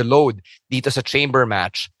share of the load dito sa chamber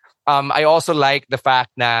match. I also like the fact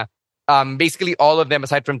na basically all of them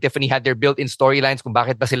aside from Tiffany had their built-in storylines kung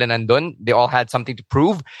bakit ba sila nandun. They all had something to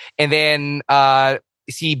prove. And then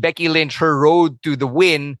si Becky Lynch, her road to the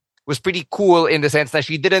win was pretty cool in the sense that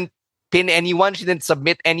she didn't pin anyone, she didn't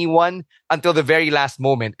submit anyone until the very last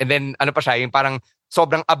moment. And then ano pa siya, yung parang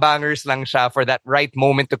sobrang abangers lang siya for that right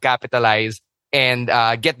moment to capitalize and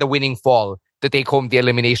get the winning fall to take home the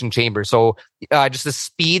Elimination Chamber. So just the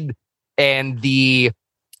speed and the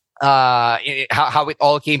how it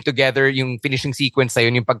all came together, yung finishing sequence na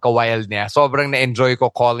yun, yung pagka-wild niya. Sobrang na-enjoy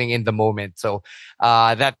ko calling in the moment. So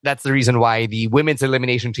that's the reason why the Women's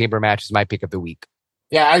Elimination Chamber match is my pick of the week.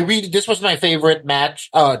 Yeah, this was my favorite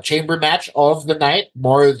match, chamber match of the night,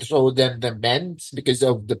 more so than the men's because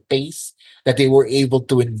of the pace that they were able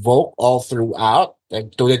to invoke all throughout.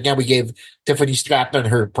 Like, tulad nga, we gave Tiffany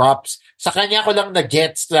Stratton her props. Sa kanya ko lang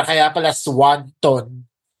na-gets na kaya pala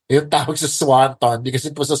Swanton, yung tawag sa Swanton, because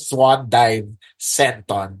it was a swan dive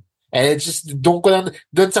senton. And it's just, doon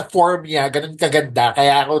sa form niya, ganun kaganda.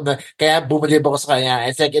 Kaya bumilib ako sa kanya.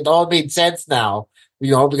 It's like, it all made sense now.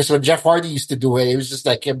 Because when Jeff Hardy used to do it, it was just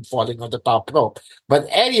like him falling on the top rope. But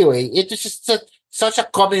anyway, it was just such a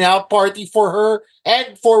coming out party for her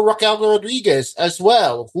and for Raquel Rodriguez as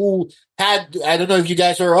well, who had, I don't know if you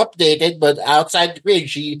guys are updated, but outside the ring,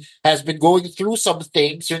 she has been going through some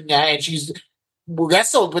things, and she's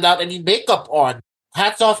wrestled without any makeup on.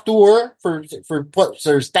 Hats off to her for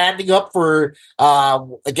standing up for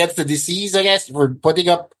against the disease, I guess, for putting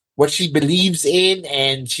up what she believes in,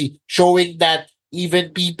 and she showing that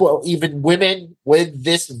even women with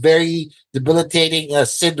this very debilitating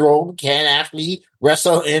syndrome can actually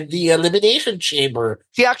wrestle in the Elimination Chamber.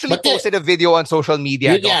 She actually posted a video on social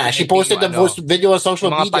media. Yeah, she posted a video on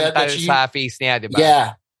social media that she sa face niya, diba?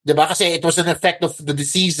 Yeah. Diba? Kasi it was an effect of the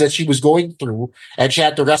disease that she was going through, and she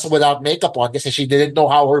had to wrestle without makeup on because she didn't know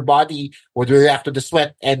how her body would react to the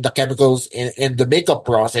sweat and the chemicals in the makeup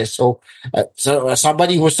process. So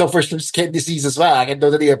somebody who suffers from skin disease as well, I can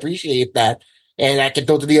totally appreciate that. And I can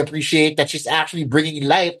totally appreciate that she's actually bringing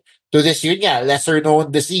light to this lesser known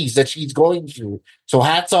disease that she's going through. So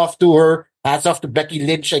hats off to her. Hats off to Becky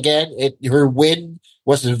Lynch again. Her win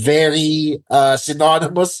was very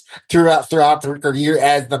synonymous throughout her career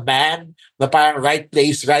as the man. The parang right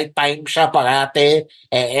place, right time siya parate.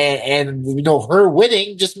 And her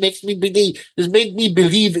winning just made me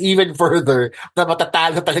believe even further na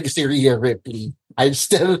matatalo talaga si Rhea Ripley. I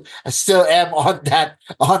still am on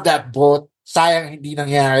that boat. Sayang hindi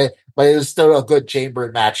nangyari, but it was still a good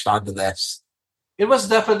chamber match nonetheless. It was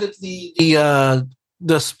definitely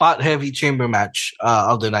the spot heavy chamber match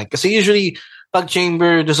of the night. Because usually, pag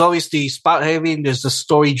chamber, there's always the spot heavy and there's the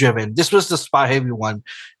story driven. This was the spot heavy one,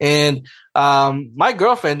 and my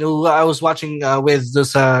girlfriend, who I was watching with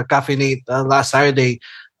this Cafe Nate last Saturday,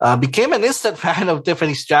 became an instant fan of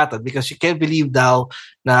Tiffany Stratton because she can't believe now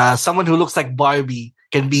someone who looks like Barbie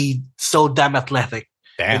can be so damn athletic.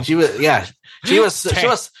 Damn. And she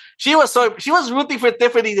was rooting for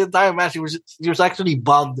Tiffany the entire match. She was actually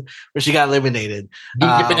bummed when she got eliminated.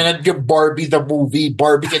 Give Barbie the movie.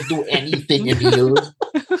 Barbie can do anything, Emil.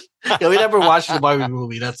 Yeah, we never watched the Barbie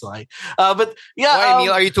movie. That's why. But yeah, why,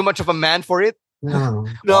 Emil? Are you too much of a man for it? No,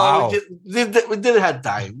 Wow. we didn't have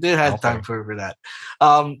time. Didn't have time for that.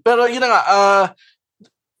 But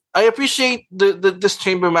I appreciate this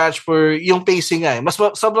chamber match for yung pacing nga.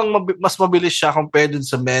 Sobrang mas mabilis siya compared dun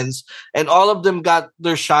sa men's. And all of them got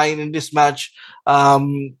their shine in this match.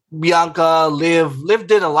 Bianca, Liv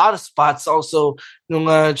did a lot of spots also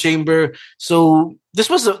nung chamber. So this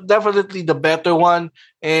was definitely the better one.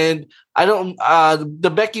 And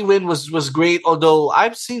the Becky win was great. Although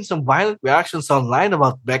I've seen some violent reactions online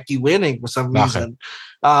about Becky winning for some reason.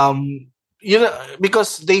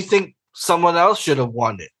 Because they think someone else should have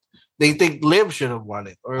won it. They think Liv should have won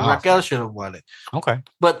it or Raquel should have won it. Okay.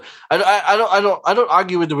 But I don't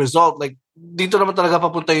argue with the result. Like dito naman talaga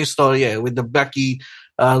papunta yung story with the Becky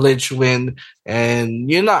Lynch win, and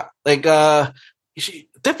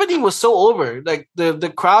Tiffany was so over. Like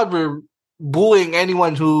the crowd were booing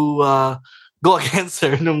anyone who go against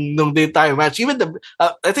her nung the entire match. Even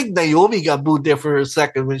I think Naomi got booed there for a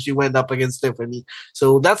second when she went up against Tiffany.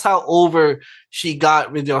 So that's how over she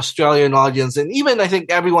got with the Australian audience, and even I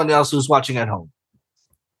think everyone else who's watching at home.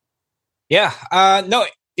 Yeah, no,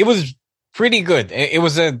 it was pretty good. It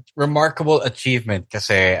was a remarkable achievement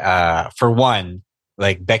kasi for one,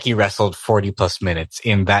 like Becky wrestled 40 plus minutes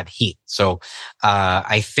in that heat. So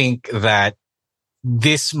I think that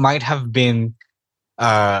this might have been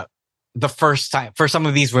the first time for some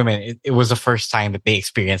of these women. It was the first time that they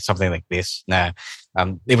experienced something like this.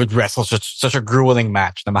 They would wrestle such a grueling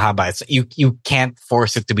match. Na mahaba. You can't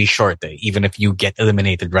force it to be short, even if you get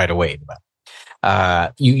eliminated right away.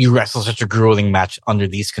 You wrestle such a grueling match under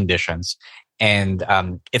these conditions, and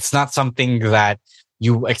it's not something that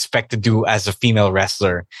you expect to do as a female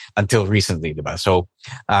wrestler until recently. So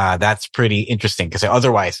that's pretty interesting because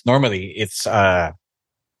otherwise, normally it's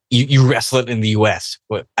you wrestle it in the US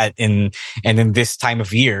and in this time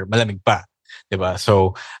of year, malamig pa, diba?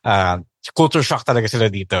 So culture shock talaga sila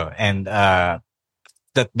dito, and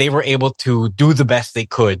that they were able to do the best they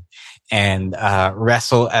could and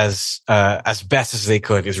wrestle as best as they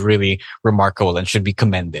could is really remarkable and should be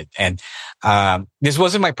commended. And this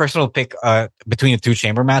wasn't my personal pick between the two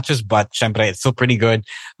chamber matches, but syempre, it's still pretty good.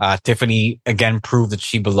 Tiffany again proved that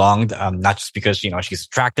she belonged, not just because she's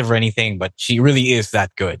attractive or anything, but she really is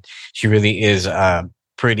that good. She really is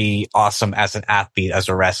pretty awesome as an athlete, as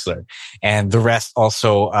a wrestler, and the rest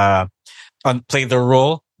also played their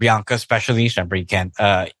role. Bianca especially, syempre you can't,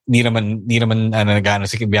 di naman nagano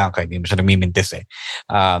si Bianca, hindi mo siya namimintis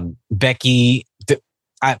Becky,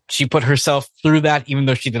 she put herself through that even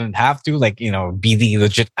though she didn't have to, be the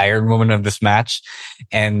legit Iron Woman of this match.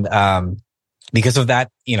 And, because of that,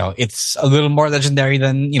 it's a little more legendary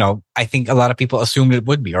than, I think a lot of people assumed it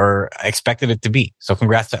would be or expected it to be. So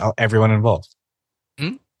congrats to everyone involved.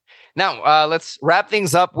 Mm-hmm. Now, let's wrap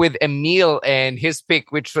things up with Emil and his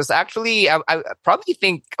pick, which was actually, I probably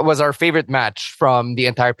think was our favorite match from the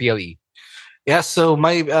entire PLE. Yeah, so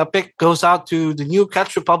my pick goes out to the new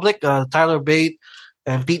Catch Republic, Tyler Bate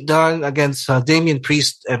and Pete Dunne against Damian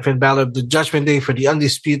Priest and Finn Balor, the Judgment Day for the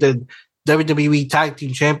undisputed WWE Tag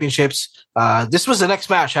Team Championships. This was the next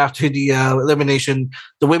match after the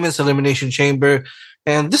Women's Elimination Chamber.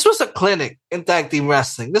 And this was a clinic in tag team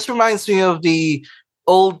wrestling. This reminds me of the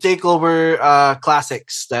old takeover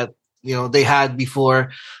classics that they had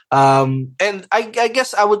before, and I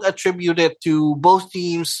guess I would attribute it to both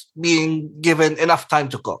teams being given enough time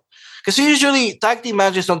to cook, because usually tag team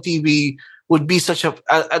matches on TV would be such at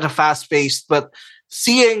a fast pace, but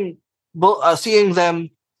seeing them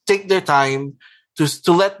take their time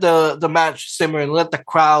to let the match simmer and let the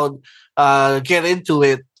crowd get into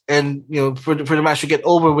it, and for the match to get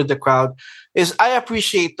over with the crowd, is I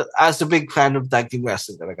appreciate as a big fan of tag team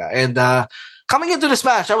wrestling talaga. And coming into this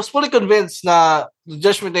match, I was fully convinced that the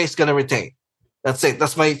Judgment Day is gonna retain. That's it.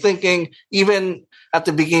 That's my thinking, even at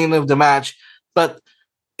the beginning of the match. But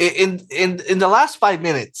in the last 5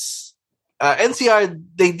 minutes, NCR,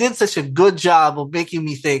 they did such a good job of making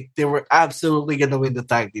me think they were absolutely gonna win the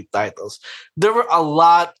tag team titles. There were a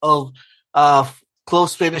lot of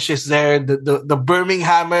close finishes there. The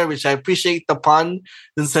Birminghammer, which I appreciate the pun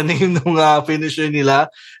dun sa name ng finisher nila.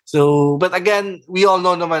 So, but again, we all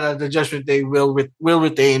know naman the Judgment Day will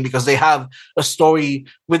retain because they have a story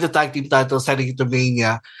with the tag team titles heading into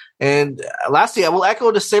Mania. And lastly, I will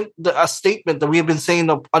echo the statement that we have been saying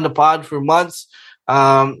on the pod for months.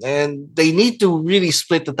 And they need to really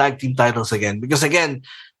split the tag team titles again because again,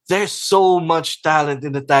 there's so much talent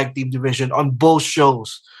in the tag team division on both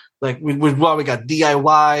shows. Like with Raw, we got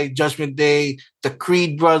DIY, Judgment Day, the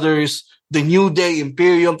Creed Brothers, the New Day,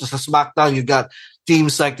 Imperium. To sa SmackDown, you got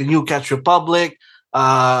teams like the New Catch Republic,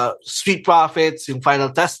 Street Profits, yung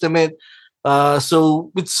Final Testament.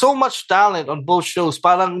 So with so much talent on both shows,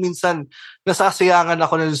 parang minsan nasasayangan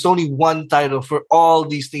ako na there's only one title for all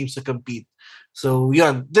these teams to compete. So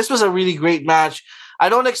yeah, this was a really great match. I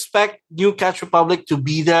don't expect New Catch Republic to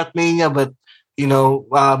be there at Mania, but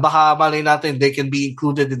baka malay natin they can be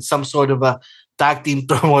included in some sort of a tag team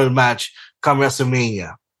turmoil match come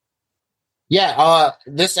WrestleMania. Yeah,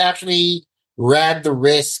 this actually ran the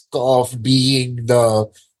risk of being the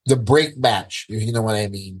break match, you know what I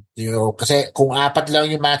mean? Kasi kung 4 lang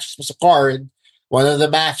yung matches mo sa card, one of the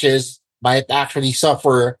matches might actually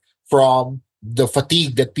suffer from the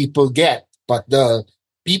fatigue that people get. But the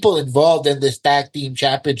people involved in this tag team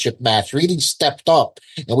championship match really stepped up.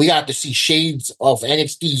 And we got to see shades of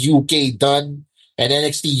NXT UK Dunn and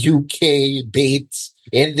NXT UK Bates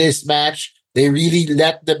in this match. They really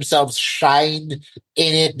let themselves shine in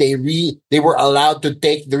it. They were allowed to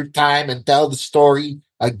take their time and tell the story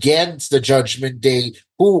against the Judgment Day,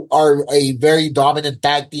 who are a very dominant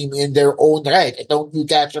tag team in their own right. Itong New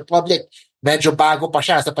Catch Republic, medyo bago pa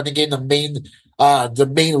siya sa paningin ng the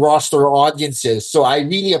main roster audiences. So I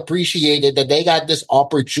really appreciated that they got this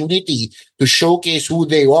opportunity to showcase who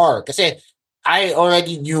they are. Kasi we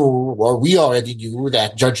already knew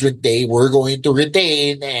that Judgment Day were going to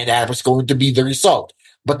retain and that was going to be the result.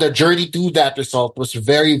 But the journey to that result was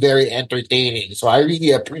very, very entertaining. So I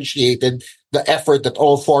really appreciated the effort that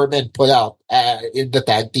all 4 men put out in the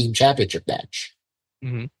tag team championship match.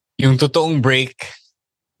 Mm-hmm. Yung totoong break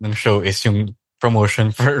ng show is yung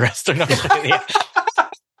promotion for Western Australia.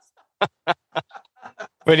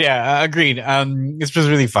 But yeah, agreed. This was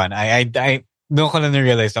really fun. I doon ko na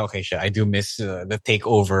realize na okay siya. I do miss the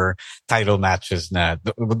takeover title matches na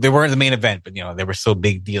they weren't the main event, but they were still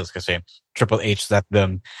big deals kasi Triple H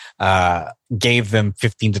gave them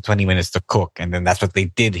 15 to 20 minutes to cook, and then that's what they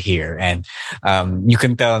did here. And you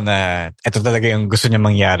can tell na ito talaga yung gusto niya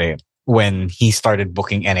mangyari when he started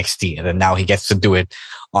booking NXT, and then now he gets to do it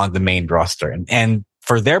on the main roster. And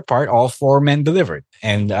for their part, all 4 men delivered,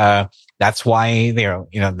 and that's why they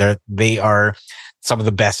are some of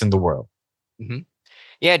the best in the world. Mm-hmm.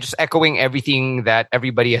 Yeah, just echoing everything that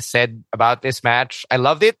everybody has said about this match. I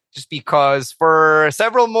loved it just because for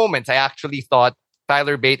several moments I actually thought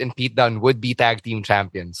Tyler Bate and Pete Dunne would be tag team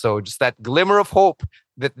champions. So just that glimmer of hope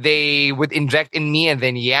that they would inject in me and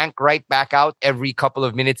then yank right back out every couple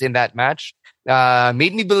of minutes in that match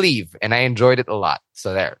made me believe, and I enjoyed it a lot.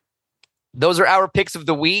 So there. Those are our picks of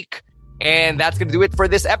the week. And that's going to do it for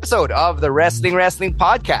this episode of the Wrestling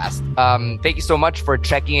Podcast. Thank you so much for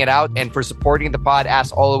checking it out and for supporting the pod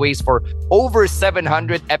as always for over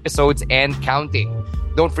 700 episodes and counting.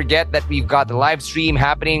 Don't forget that we've got the live stream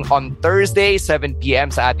happening on Thursday, 7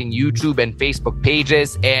 p.m. sa ating YouTube and Facebook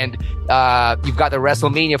pages. And you've got the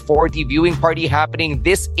WrestleMania 40 viewing party happening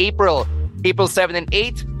this April 7 and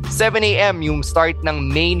 8, 7 a.m. yung start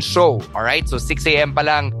ng main show. Alright? So 6 a.m. pa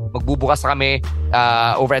lang, magbubukas kami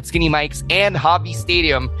over at Skinny Mike's and Hobby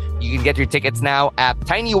Stadium. You can get your tickets now at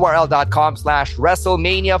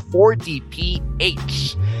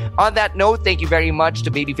tinyurl.com/WrestleMania40PH. On that note, thank you very much to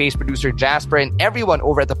Babyface producer Jasper and everyone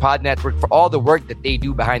over at the Pod Network for all the work that they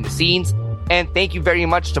do behind the scenes. And thank you very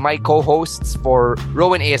much to my co-hosts, for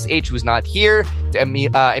Rowan ASH, who's not here, to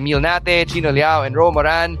Emil Nate, Chino Liao, and Ro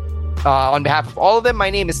Moran. On behalf of all of them, my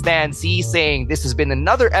name is Stan C, saying this has been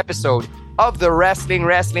another episode of the Wrestling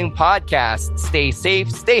Podcast. Stay safe,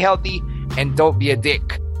 stay healthy, and don't be a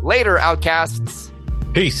dick. Later, Outcasts.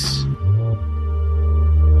 Peace.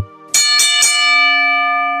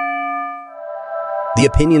 The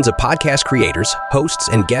opinions of podcast creators, hosts,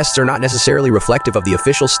 and guests are not necessarily reflective of the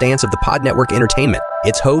official stance of the Pod Network Entertainment,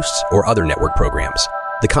 its hosts, or other network programs.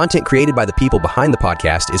 The content created by the people behind the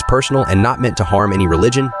podcast is personal and not meant to harm any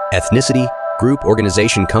religion, ethnicity, group,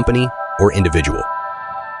 organization, company, or individual.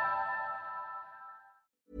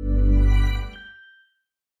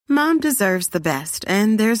 Mom deserves the best,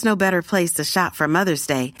 and there's no better place to shop for Mother's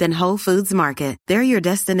Day than Whole Foods Market. They're your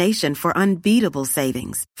destination for unbeatable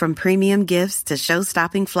savings, from premium gifts to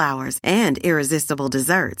show-stopping flowers and irresistible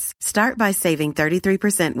desserts. Start by saving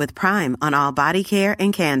 33% with Prime on all body care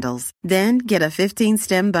and candles. Then get a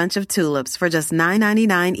 15-stem bunch of tulips for just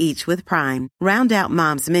 $9.99 each with Prime. Round out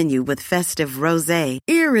Mom's menu with festive rosé,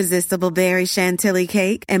 irresistible berry chantilly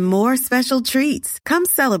cake, and more special treats. Come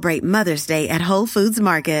celebrate Mother's Day at Whole Foods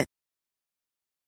Market.